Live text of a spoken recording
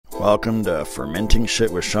Welcome to Fermenting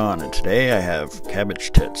Shit with Sean, and today I have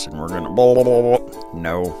cabbage tits, and we're gonna blah, blah, blah, blah.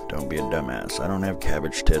 No, don't be a dumbass. I don't have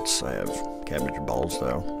cabbage tits. I have cabbage balls,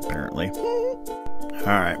 though, apparently.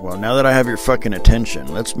 Alright, well, now that I have your fucking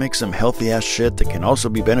attention, let's make some healthy-ass shit that can also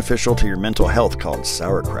be beneficial to your mental health called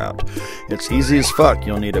sauerkraut. It's easy as fuck.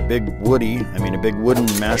 You'll need a big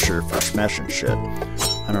wooden masher for smashing shit.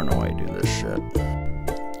 I don't know why I do this shit.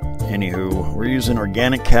 Anywho, we're using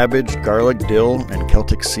organic cabbage, garlic, dill, and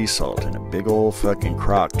Celtic sea salt in a big old fucking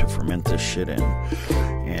crock to ferment this shit in.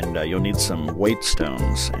 And you'll need some weight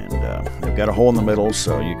stones, and they've got a hole in the middle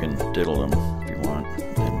so you can diddle them if you want.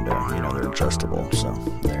 And, they're adjustable, so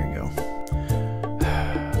there you go.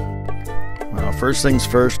 Well, first things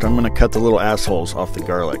first, I'm going to cut the little assholes off the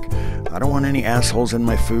garlic. I don't want any assholes in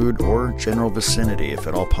my food or general vicinity, if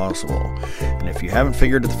at all possible. And if you haven't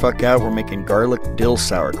figured it the fuck out, we're making garlic dill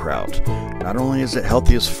sauerkraut. Not only is it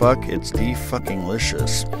healthy as fuck, it's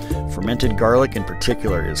de-fucking-licious. Fermented garlic in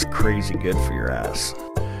particular is crazy good for your ass.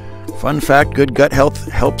 Fun fact, good gut health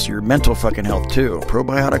helps your mental fucking health too.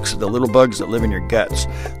 Probiotics are the little bugs that live in your guts.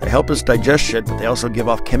 They help us digest shit, but they also give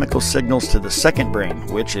off chemical signals to the second brain,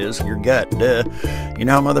 which is your gut. Duh. You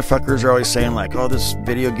know how motherfuckers are always saying like, oh, this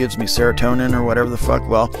video gives me serotonin or whatever the fuck?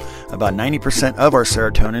 Well, about 90% of our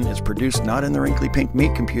serotonin is produced not in the wrinkly pink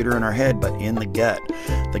meat computer in our head, but in the gut.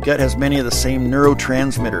 The gut has many of the same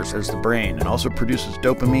neurotransmitters as the brain and also produces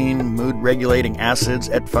dopamine, mood-regulating acids,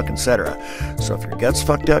 etc. So if your gut's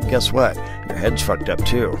fucked up, guess what? Your head's fucked up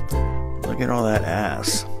too. Look at all that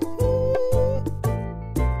ass.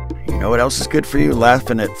 You know what else is good for you?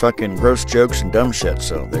 Laughing at fucking gross jokes and dumb shit,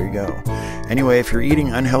 so there you go. Anyway, if you're eating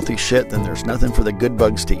unhealthy shit, then there's nothing for the good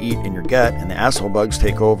bugs to eat in your gut, and the asshole bugs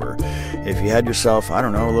take over. If you had yourself, I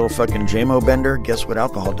don't know, a little fucking JMO bender, guess what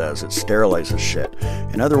alcohol does? It sterilizes shit.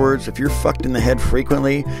 In other words, if you're fucked in the head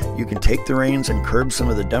frequently, you can take the reins and curb some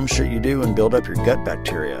of the dumb shit you do and build up your gut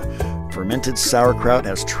bacteria. Fermented sauerkraut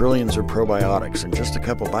has trillions of probiotics in just a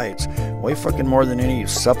couple bites. Way fucking more than any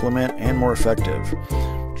supplement and more effective.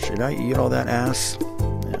 Should I eat all that ass?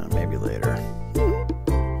 Yeah, maybe later.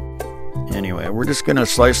 Anyway, we're just gonna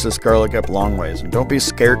slice this garlic up long ways, and don't be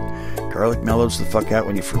scared. Garlic mellows the fuck out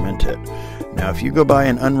when you ferment it. Now, if you go buy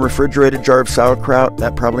an unrefrigerated jar of sauerkraut,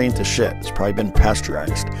 that probably ain't the shit. It's probably been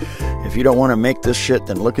pasteurized. If you don't want to make this shit,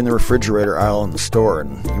 then look in the refrigerator aisle in the store,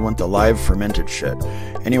 and you want the live fermented shit.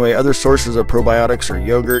 Anyway, other sources of probiotics are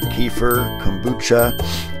yogurt, kefir, kombucha,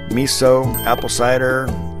 miso, apple cider,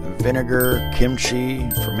 vinegar, kimchi,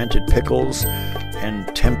 fermented pickles, and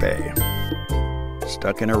tempeh.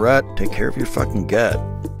 Stuck in a rut? Take care of your fucking gut.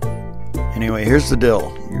 Anyway, here's the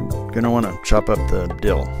dill. You're gonna want to chop up the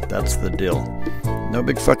dill. That's the dill. No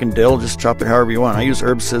big fucking dill, just chop it however you want. I use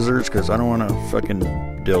herb scissors because I don't want to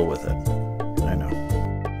fucking dill with it. I know.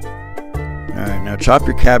 Alright, now chop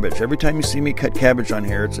your cabbage. Every time you see me cut cabbage on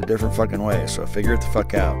here, it's a different fucking way, so figure it the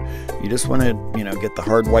fuck out. You just want to, get the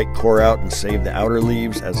hard white core out and save the outer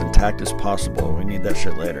leaves as intact as possible. We need that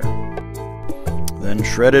shit later. Then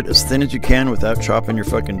shred it as thin as you can without chopping your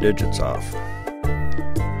fucking digits off.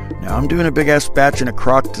 Now, I'm doing a big-ass batch in a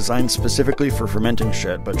crock designed specifically for fermenting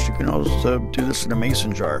shit, but you can also do this in a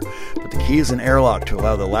mason jar. But the key is an airlock to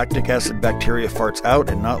allow the lactic acid bacteria farts out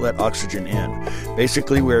and not let oxygen in.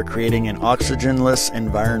 Basically, we're creating an oxygenless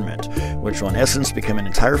environment, which will in essence become an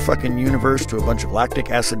entire fucking universe to a bunch of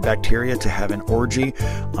lactic acid bacteria to have an orgy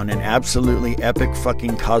on an absolutely epic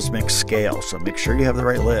fucking cosmic scale. So make sure you have the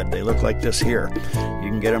right lid. They look like this here. You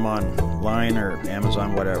can get them online or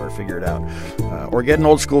Amazon, whatever, figure it out. Or get an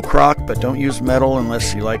old school crock, but don't use metal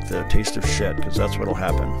unless you like the taste of shit, because that's what'll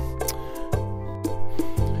happen.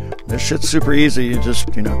 This shit's super easy, it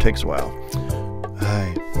just, takes a while.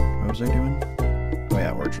 What was I doing? Oh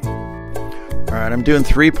yeah, orgy. Alright, I'm doing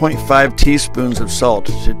 3.5 teaspoons of salt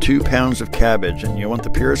to 2 pounds of cabbage, and you want the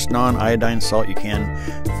purest non-iodine salt you can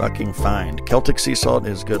fucking find. Celtic sea salt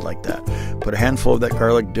is good like that. Put a handful of that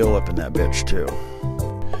garlic dill up in that bitch too.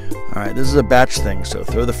 Alright, this is a batch thing, so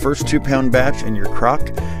throw the first 2 pound batch in your crock,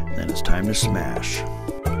 and then it's time to smash.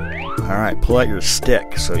 Alright, pull out your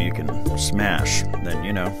stick so you can smash,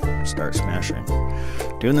 then, start smashing.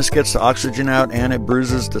 Doing this gets the oxygen out, and it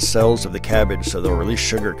bruises the cells of the cabbage so they'll release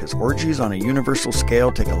sugar, because orgies on a universal scale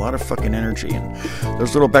take a lot of fucking energy, and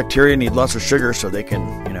those little bacteria need lots of sugar so they can,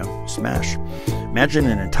 smash. Imagine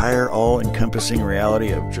an entire all-encompassing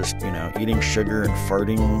reality of just, eating sugar and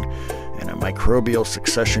farting and a microbial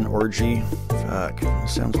succession orgy. Fuck,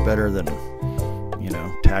 sounds better than,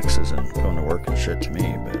 taxes and going to work and shit to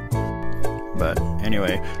me, but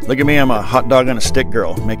anyway, look at me, I'm a hot dog on a stick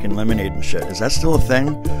girl making lemonade and shit. Is that still a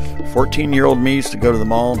thing? 14-year-old me used to go to the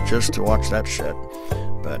mall just to watch that shit.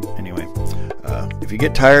 But anyway, if you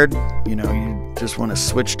get tired, you know, you just want to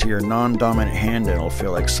switch to your non-dominant hand and it'll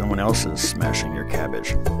feel like someone else is smashing your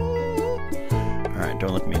cabbage. Alright,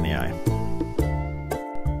 don't look me in the eye.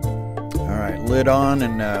 Alright, lid on,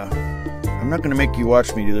 and I'm not going to make you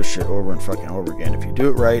watch me do this shit over and fucking over again. If you do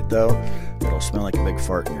it right, though, it'll smell like a big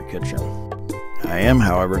fart in your kitchen. I am,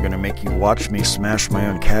 however, going to make you watch me smash my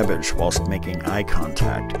own cabbage whilst making eye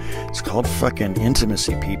contact. It's called fucking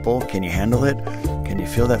intimacy, people. Can you handle it? Can you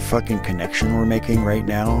feel that fucking connection we're making right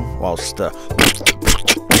now? Whilst the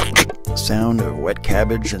sound of wet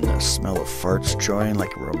cabbage and the smell of farts join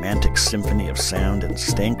like a romantic symphony of sound and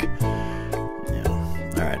stink. Yeah,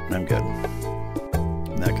 alright, I'm good.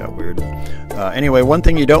 That got weird. Anyway, one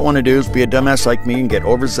thing you don't want to do is be a dumbass like me and get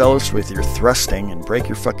overzealous with your thrusting and break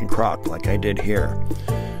your fucking crock like I did here.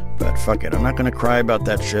 But fuck it, I'm not going to cry about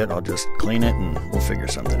that shit. I'll just clean it and we'll figure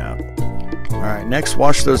something out. Alright, next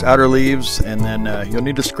wash those outer leaves, and then you'll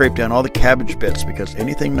need to scrape down all the cabbage bits because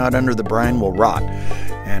anything not under the brine will rot.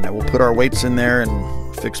 And we'll put our weights in there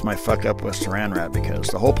and fix my fuck up with saran wrap, because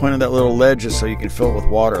the whole point of that little ledge is so you can fill it with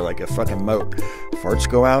water like a fucking moat. Farts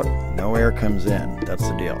go out, no air comes in. That's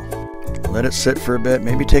the deal. Let it sit for a bit.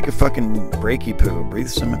 Maybe take a fucking breaky poo. Breathe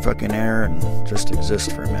some fucking air and just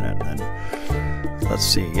exist for a minute. And then, let's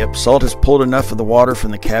see. Yep, salt has pulled enough of the water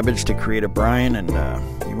from the cabbage to create a brine, and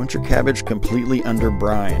you want your cabbage completely under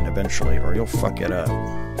brine eventually, or you'll fuck it up.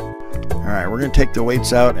 Alright, we're going to take the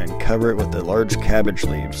weights out and cover it with the large cabbage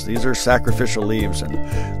leaves. These are sacrificial leaves, and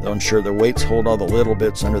they'll ensure the weights hold all the little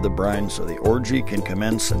bits under the brine so the orgy can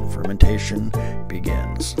commence and fermentation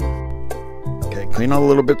begins. Okay, clean all the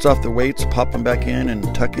little bits off the weights, pop them back in,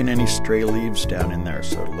 and tuck in any stray leaves down in there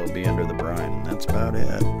so they'll be under the brine. That's about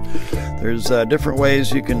it. There's different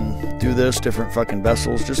ways you can do this, different fucking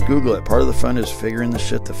vessels. Just Google it. Part of the fun is figuring the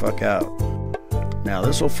shit the fuck out. Now,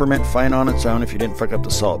 this will ferment fine on its own if you didn't fuck up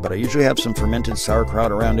the salt, but I usually have some fermented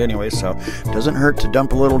sauerkraut around anyway, so it doesn't hurt to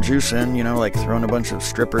dump a little juice in, you know, like throwing a bunch of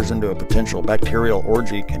strippers into a potential bacterial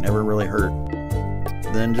orgy can never really hurt.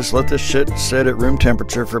 Then just let this shit sit at room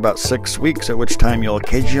temperature for about 6 weeks, at which time you'll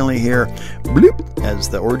occasionally hear bloop as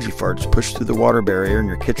the orgy farts push through the water barrier and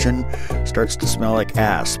your kitchen starts to smell like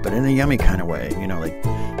ass, but in a yummy kind of way, you know, like,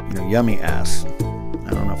 you know, yummy ass.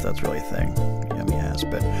 I don't know if that's really a thing, yummy ass,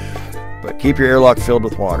 but keep your airlock filled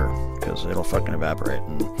with water, because it'll fucking evaporate,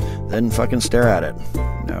 and then fucking stare at it.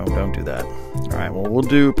 No, don't do that. Alright, well, we'll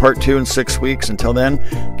do part 2 in 6 weeks. Until then,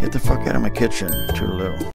 get the fuck out of my kitchen. Toodaloo.